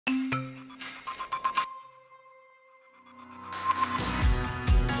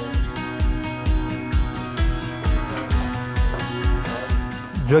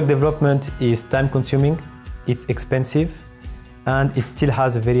Drug development is time-consuming, it's expensive, and it still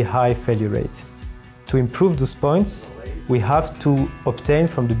has a very high failure rate. To improve those points, we have to obtain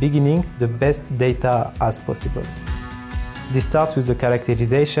from the beginning the best data as possible. This starts with the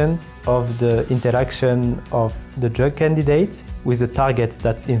characterization of the interaction of the drug candidate with the targets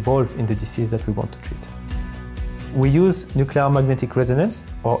that's involved in the disease that we want to treat. We use nuclear magnetic resonance,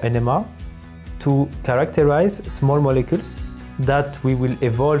 or NMR, to characterize small molecules that we will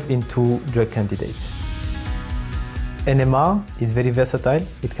evolve into drug candidates. NMR is very versatile.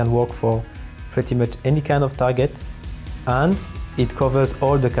 It can work for pretty much any kind of target, and it covers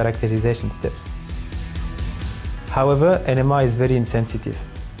all the characterization steps. However, NMR is very insensitive.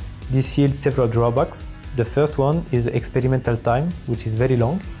 This yields several drawbacks. The first one is the experimental time, which is very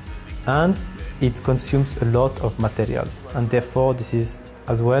long, and it consumes a lot of material, and therefore this is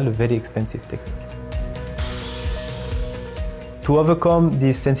as well a very expensive technique. To overcome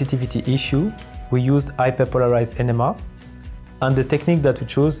this sensitivity issue, we used hyperpolarized NMR, and the technique that we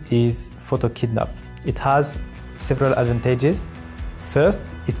chose is photo-CIDNP. It has several advantages.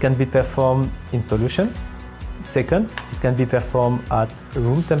 First, it can be performed in solution. Second, it can be performed at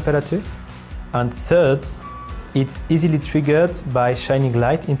room temperature. And third, it's easily triggered by shining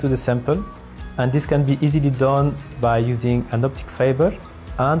light into the sample, and this can be easily done by using an optic fiber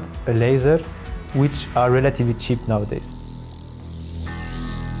and a laser, which are relatively cheap nowadays.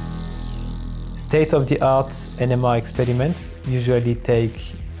 State-of-the-art NMR experiments usually take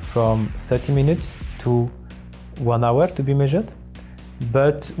from 30 minutes to 1 hour to be measured,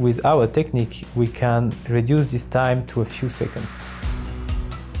 but with our technique we can reduce this time to a few seconds.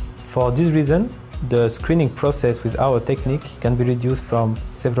 For this reason, the screening process with our technique can be reduced from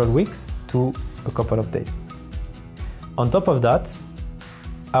several weeks to a couple of days. On top of that,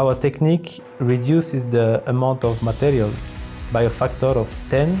 our technique reduces the amount of material by a factor of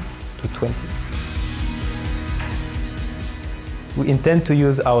 10 to 20. We intend to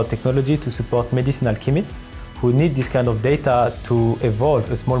use our technology to support medicinal chemists who need this kind of data to evolve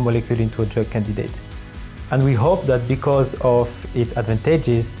a small molecule into a drug candidate. And we hope that because of its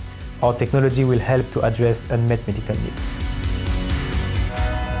advantages, our technology will help to address unmet medical needs.